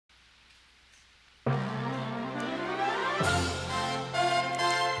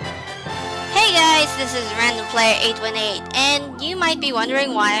Hey guys, this is Random Player 818, and you might be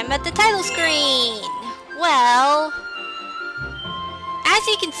wondering why I'm at the title screen. Well, as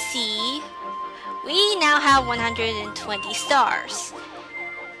you can see, we now have 120 stars.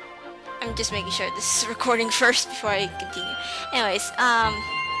 I'm just making sure this is recording first before I continue. Anyways,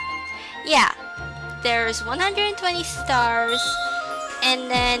 yeah, there's 120 stars, and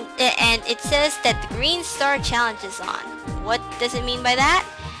then it says that the Green Star Challenge is on. What does it mean by that?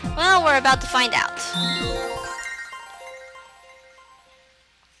 Well, we're about to find out.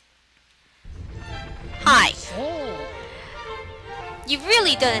 Hi. You've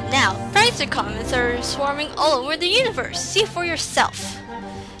really done it now. Pricer comments are swarming all over the universe. See for yourself.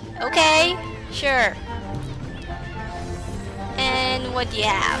 Okay, sure. And what do you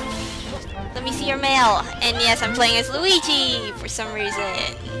have? Let me see your mail. And yes, I'm playing as Luigi for some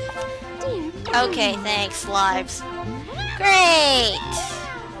reason. Okay, thanks, Lives. Great!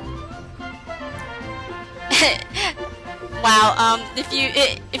 Wow,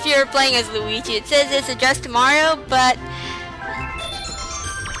 if you're playing as Luigi, it says it's addressed to Mario, but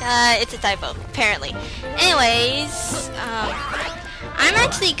it's a typo, apparently. Anyways, I'm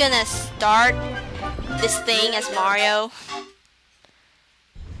actually gonna start this thing as Mario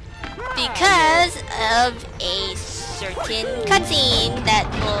because of a certain cutscene that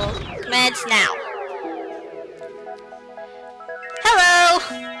will commence now. Hello!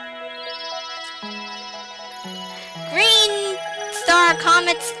 Green Star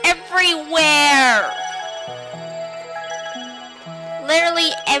comets everywhere!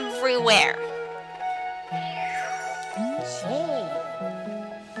 Literally everywhere.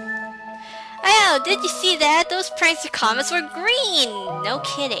 Oh, did you see that? Those Prancer comets were green! No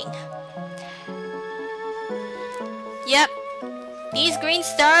kidding. Yep. These green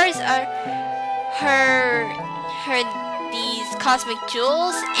stars are these cosmic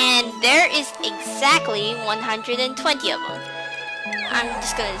jewels, and there is exactly 120 of them. I'm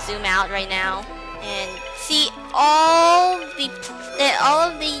just gonna zoom out right now and see all of the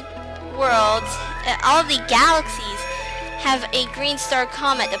worlds, all of the galaxies have a green star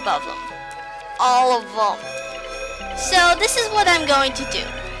comet above them. All of them. So this is what I'm going to do.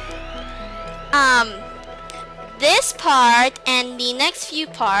 This part and the next few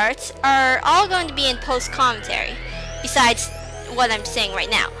parts are all going to be in post-commentary, besides what I'm saying right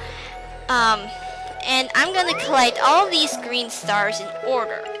now. And I'm gonna collect all of these green stars in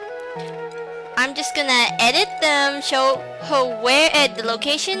order. I'm just gonna edit them, show where at the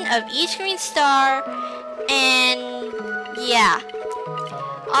location of each green star, and yeah.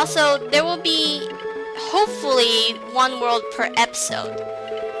 Also, there will be hopefully one world per episode.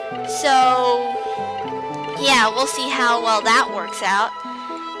 So yeah, we'll see how well that works out.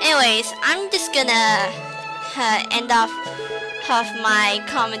 Anyways, I'm just gonna end off my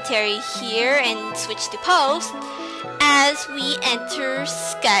commentary here and switch to post as we enter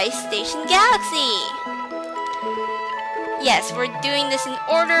Sky Station Galaxy. Yes, we're doing this in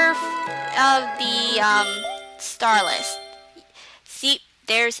order of the star list. See,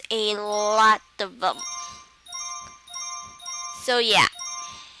 there's a lot of them. So yeah,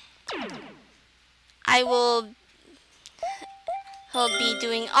 I will be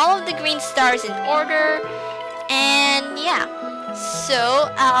doing all of the green stars in order, and yeah.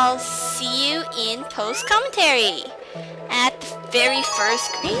 So I'll see you in post commentary at the very first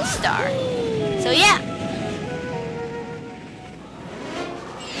green star. So yeah.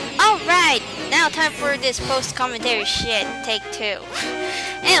 Alright, now time for this post commentary shit, take 2.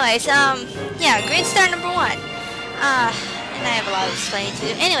 Anyways, yeah, green star number 1. And I have a lot of explaining to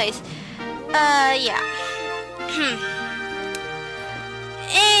do. Anyways, yeah.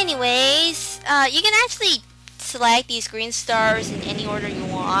 Anyways, you can actually select these green stars in any order you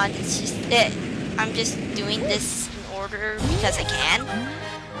want. It's just that I'm just doing this in order because I can.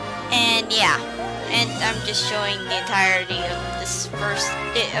 And yeah, and I'm just showing the entirety of this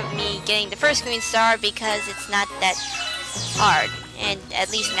of me getting the first green star because it's not that hard. And at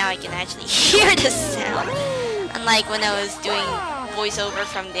least now I can actually hear the sound, unlike when I was doing voiceover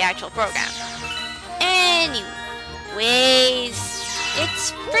from the actual program. Anyways,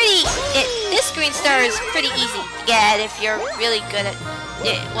 it's pretty. This green star is pretty easy to get if you're really good at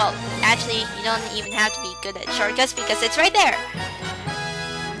it. Well, actually, you don't even have to be good at shortcuts because it's right there.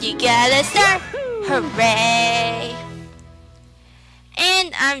 You got a star! Hooray!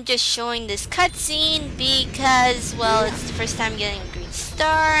 And I'm just showing this cutscene because, well, it's the first time getting a green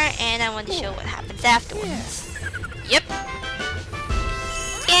star, and I want to show what happens afterwards. Yep.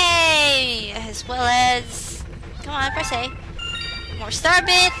 Yay! As well as, come on, press A. More star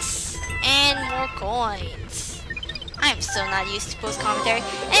bits and more coins. I'm so not used to post commentary.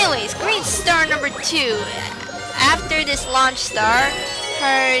 Anyways, green star number 2. After this launch star,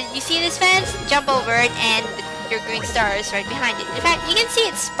 you see this fence? Jump over it and your green star is right behind it. In fact, you can see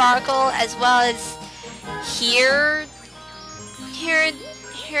it sparkle as well as hear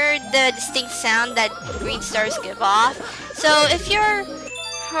the distinct sound that green stars give off. So if you're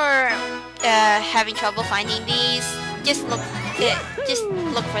having trouble finding these, just look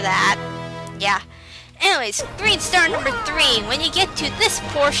for that. Yeah. Anyways, green star number 3. When you get to this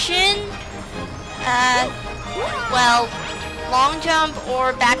portion, well, long jump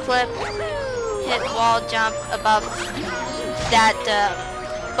or backflip, hit wall jump above that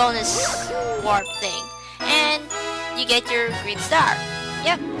bonus warp thing, and you get your green star.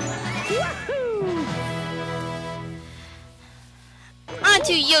 Yep.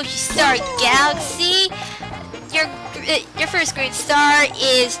 Onto Yoshi Star Galaxy. Your first green star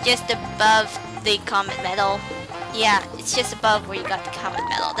is just above the comet medal. Yeah, it's just above where you got the comet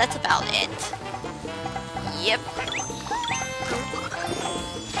medal. That's about it. Yep.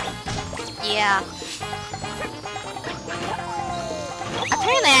 Yeah.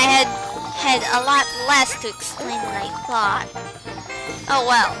 Apparently I had a lot less to explain than I thought. Oh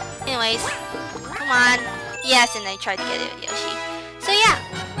well. Anyways, come on. Yes, and I tried to get it with Yoshi. So yeah,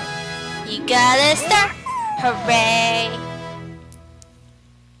 you got a star. Hooray!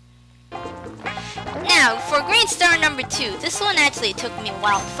 Now, for green star number 2, this one actually took me a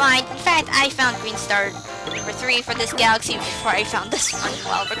while to find. In fact, I found green star number 3 for this galaxy before I found this one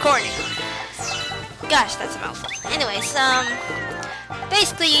while recording. Gosh, that's a mouthful. Anyways,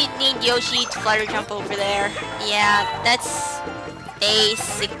 basically you need Yoshi to flutter jump over there. Yeah, that's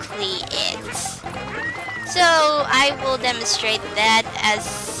basically it. So, I will demonstrate that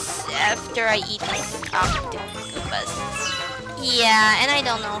after I eat these Octopus. Yeah, and I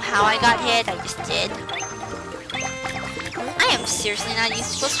don't know how I got hit, I just did. I am seriously not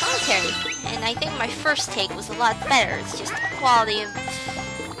used to post commentary, and I think my first take was a lot better. It's just the quality of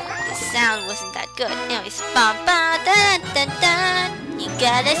the sound wasn't that good. Anyways, bum ba dun dun dun. You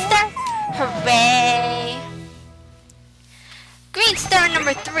got a star. Hooray! Green star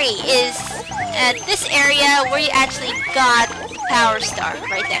number 3 is at this area where you actually got Power Star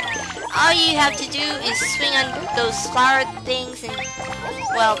right there. All you have to do is swing on those flower things and,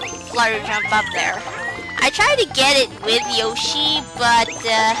 well, flutter jump up there. I tried to get it with Yoshi, but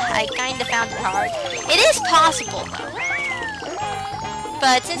I kind of found it hard. It is possible though,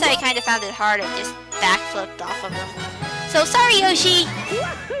 but since I kind of found it hard, I just backflipped off of them. So sorry, Yoshi.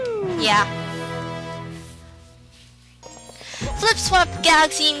 Yeah. Flip Swap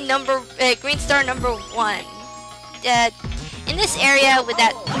Galaxy green star number 1. In this area with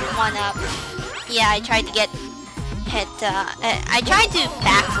that 1-up, yeah, I tried to get hit. I tried to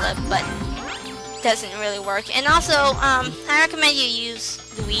backflip, but it doesn't really work. And also, I recommend you use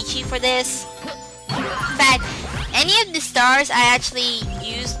Luigi for this. In fact, any of the stars I actually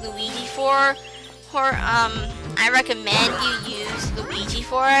use Luigi for, I recommend you use Luigi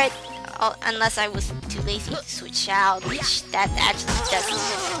for it. Unless I was too lazy to switch out, which that actually doesn't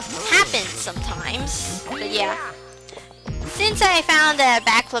happen sometimes. But yeah. Since I found that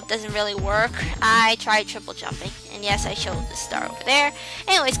backflip doesn't really work, I tried triple jumping. And yes, I showed the star over there.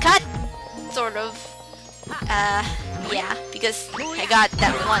 Anyways, cut. Sort of. Yeah, because I got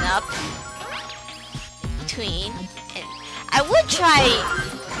that 1-up between. And I would try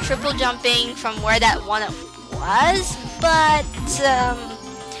triple jumping from where that 1-up was, but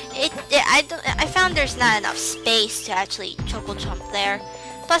I found there's not enough space to actually triple jump there.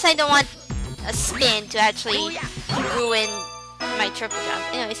 Plus, I don't want a spin to actually ruin my triple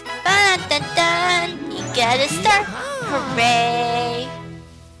jump. Anyways, dun dun dun, you get a star. Hooray!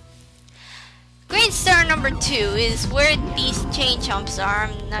 Green star number 2 is where these chain chomps are.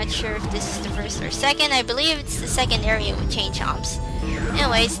 I'm not sure if this is the first or second. I believe it's the second area with chain chomps.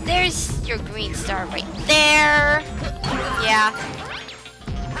 Anyways, there's your green star right there. Yeah.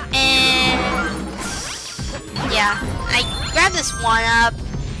 And yeah, I grabbed this 1-up,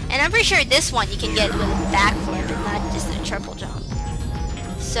 and I'm pretty sure this one you can get with a backflip and not just a triple jump.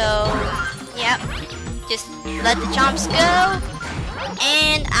 So, yep, just let the chomps go,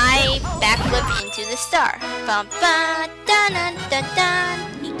 and I backflip into the star. Bum ba dun dun dun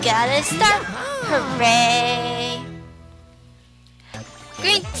dun. You got a star. Hooray!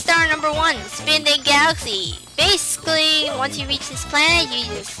 Green star number 1, Spin Day Galaxy. Basically, once you reach this planet, you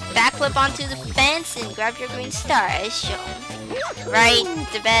just backflip onto the fence and grab your green star as shown. Right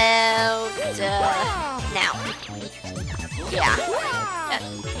about now. Yeah.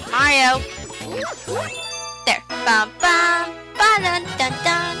 Mario. There. Bum bum ba dun dun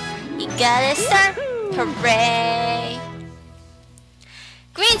dun. You got a star. Hooray!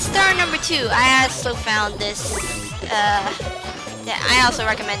 Green star number 2. I also found this. I also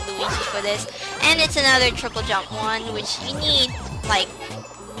recommend Luigi for this. And it's another triple jump one, which you need like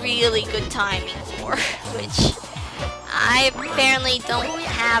really good timing for, which I apparently don't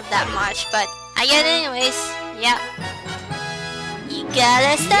have that much, but I get it anyways. Yep. You got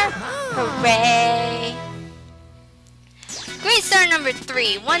a star. Hooray! Green star number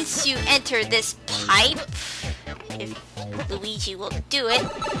 3. Once you enter this pipe, if Luigi will do it.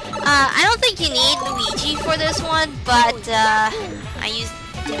 I don't think you need Luigi for this one, but I used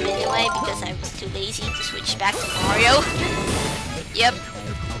him anyway because I was too lazy to switch back to Mario. Yep.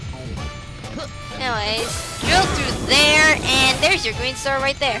 Anyways, drill through there, and there's your green star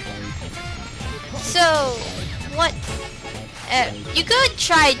right there. So, what? You could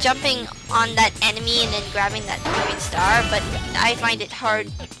try jumping on that enemy and then grabbing that green star, but I find it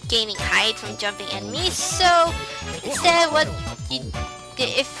hard gaining height from jumping enemies. So instead,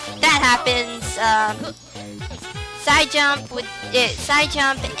 if that happens, side jump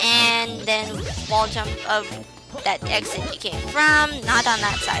and then wall jump of that exit you came from, not on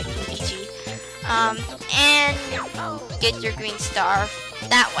that side, Luigi, and get your green star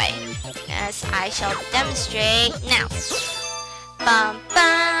that way, as I shall demonstrate now. Bum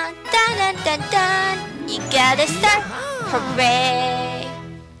bum dun dun dun dun. You got a star. Hooray!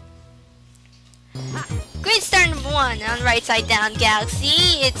 Green star number 1 on right side down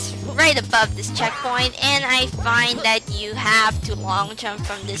galaxy. It's right above this checkpoint, and I find that you have to long jump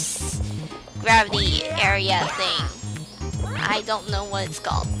from this gravity area thing. I don't know what it's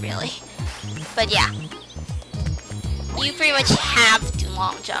called really, but yeah. You pretty much have to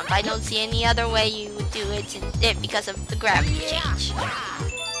long jump. I don't see any other way you would do it because of the gravity change.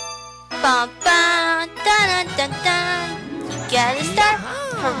 Bum bum dun dun dun dun. You got a star.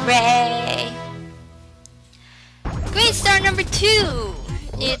 Hooray! Green star number 2.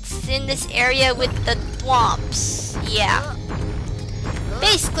 It's in this area with the thwomps. Yeah.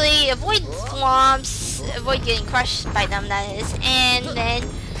 Basically, avoid thwomps, avoid getting crushed by them, that is, and then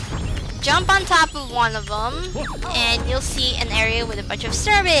jump on top of one of them, and you'll see an area with a bunch of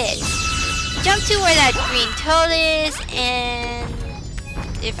starbits. Jump to where that green toad is, and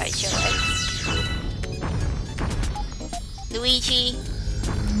if I show it, Luigi,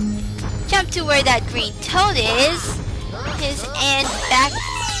 jump to where that green toad is, and back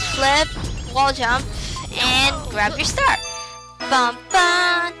flip, wall jump, and grab your star. Bum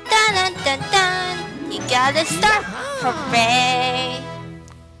bum dun dun dun dun. You got a star. Hooray!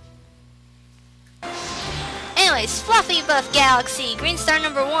 Anyways, Fluffy Buff Galaxy, green star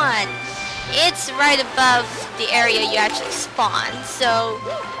number 1. It's right above the area you actually spawn, so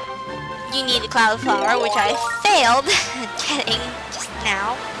you need a cloud flower, which I failed getting just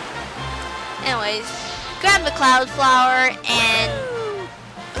now. Anyways, grab the cloud flower and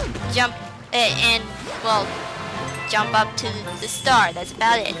jump jump up to the star. That's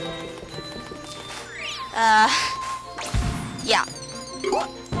about it. Yeah.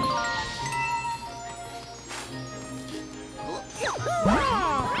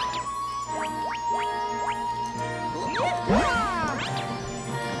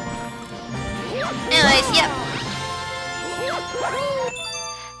 Anyways, yep.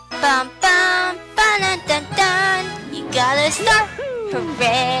 Bum bum dun dun dun. You got a star.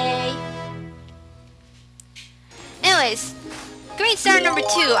 Hooray! Anyways, green star number 2.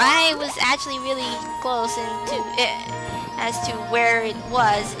 I was actually really close as to where it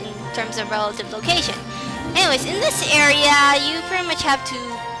was in terms of relative location. Anyways, in this area, you pretty much have to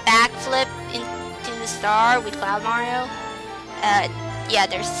backflip into the star with Cloud Mario. Yeah,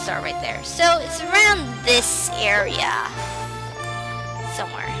 there's the star right there. So it's around this area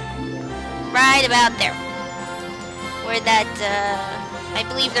somewhere, right about there, where that I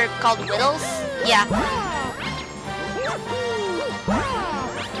believe they're called whittles. Yeah.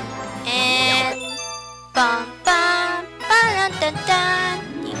 And bum bum dun dun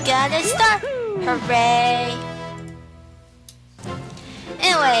dun. You got a star. Hooray!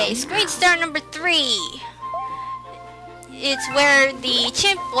 Anyways, green star number 3. It's where the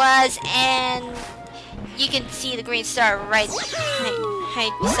chimp was, and you can see the green star right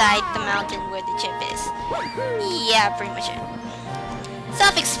beside the mountain where the chimp is. Yeah, pretty much it.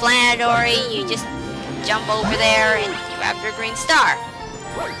 Self-explanatory. You just jump over there and grab your green star.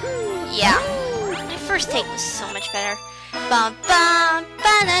 Yeah. My first take was so much better. Bum bum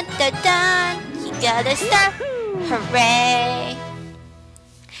dun dun dun. You got a star. Hooray!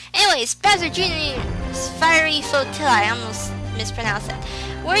 Anyways, Bowser Jr.'s Fiery Flotilla. I almost mispronounced that.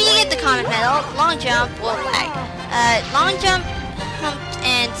 Where you get the comet medal, long jump will lag. Long jump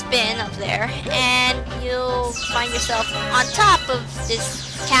and spin up there, and you'll find yourself on top of this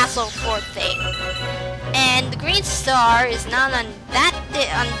castle fort thing. And the green star is not on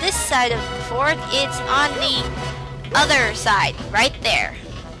on this side of the fort, it's on the other side, right there.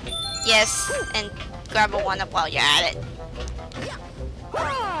 Yes, and grab a 1-up while you're at it.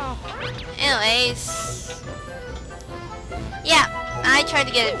 Anyways, yeah, I tried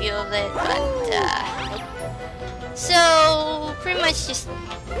to get a view of it, but so pretty much just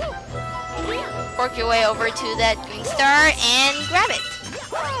work your way over to that green star and grab it.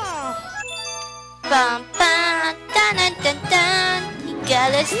 Bum bum dun dun dun dun. You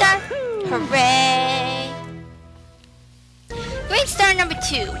got a star, hooray! Green star number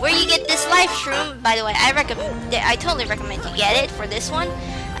 2, where you get this life shroom. By the way, I totally recommend you get it for this one.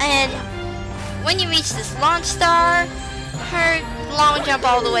 And when you reach this launch star, long jump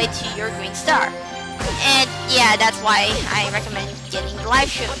all the way to your green star. And yeah, that's why I recommend getting the life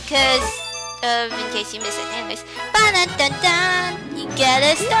shroom, because in case you miss it. Anyways, dun dun dun, you get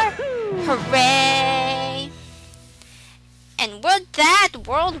a star, hooray! And with that,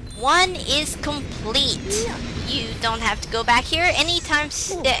 World 1 is complete. You don't have to go back here anytime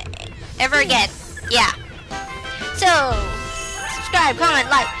ever again. Yeah. So, subscribe, comment,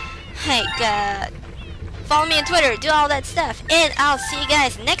 like, follow me on Twitter, do all that stuff. And I'll see you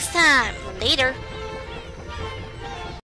guys next time. Later.